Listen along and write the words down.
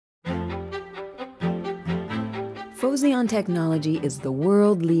Phoseon technology is the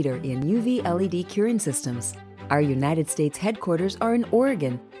world leader in UV LED curing systems. Our United States headquarters are in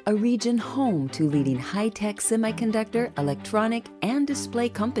Oregon, a region home to leading high-tech semiconductor, electronic, and display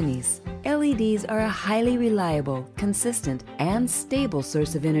companies. LEDs are a highly reliable, consistent, and stable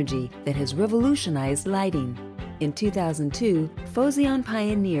source of energy that has revolutionized lighting. In 2002, Phoseon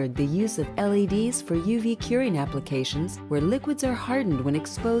pioneered the use of LEDs for UV curing applications where liquids are hardened when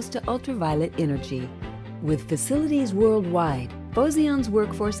exposed to ultraviolet energy. With facilities worldwide, Phoseon's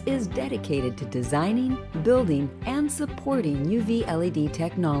workforce is dedicated to designing, building, and supporting UV LED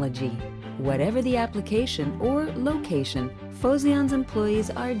technology. Whatever the application or location, Phoseon's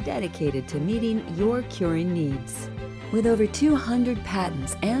employees are dedicated to meeting your curing needs. With over 200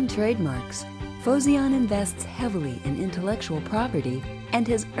 patents and trademarks, Phoseon invests heavily in intellectual property and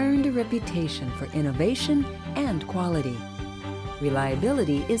has earned a reputation for innovation and quality.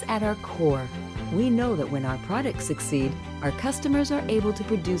 Reliability is at our core. We know that when our products succeed, our customers are able to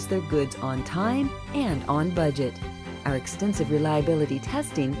produce their goods on time and on budget. Our extensive reliability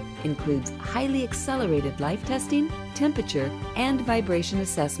testing includes highly accelerated life testing, temperature, and vibration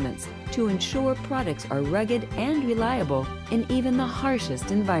assessments to ensure products are rugged and reliable in even the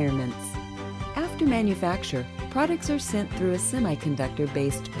harshest environments. After manufacture, products are sent through a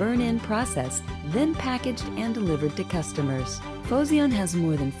semiconductor-based burn-in process, then packaged and delivered to customers. Phoseon has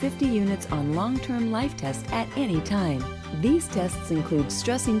more than 50 units on long-term life test at any time. These tests include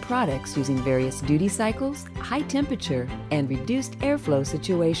stressing products using various duty cycles, high temperature, and reduced airflow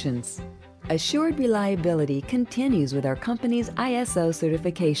situations. Assured reliability continues with our company's ISO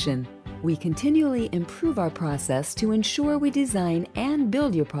certification. We continually improve our process to ensure we design and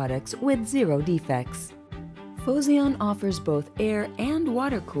build your products with zero defects. Phoseon offers both air and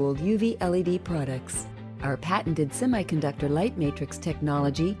water-cooled UV LED products. Our patented semiconductor light matrix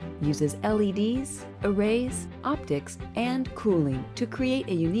technology uses LEDs, arrays, optics, and cooling to create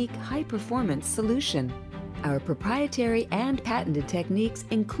a unique high-performance solution. Our proprietary and patented techniques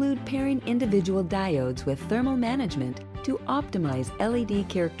include pairing individual diodes with thermal management to optimize LED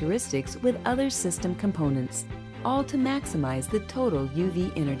characteristics with other system components, all to maximize the total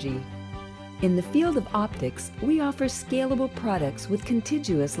UV energy. In the field of optics, we offer scalable products with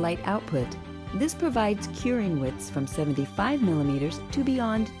contiguous light output. This provides curing widths from 75 millimeters to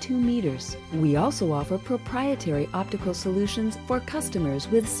beyond 2 meters. We also offer proprietary optical solutions for customers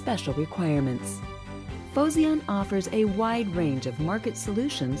with special requirements. Phoseon offers a wide range of market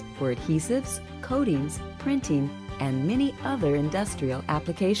solutions for adhesives, coatings, printing, and many other industrial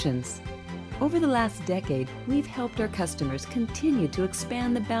applications. Over the last decade, we've helped our customers continue to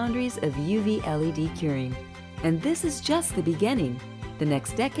expand the boundaries of UV LED curing. And this is just the beginning. The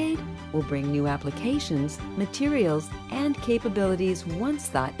next decade will bring new applications, materials, and capabilities once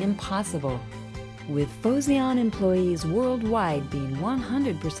thought impossible. With Phoseon employees worldwide being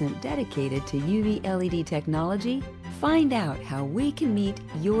 100% dedicated to UV LED technology, find out how we can meet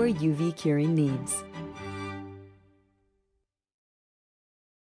your UV curing needs.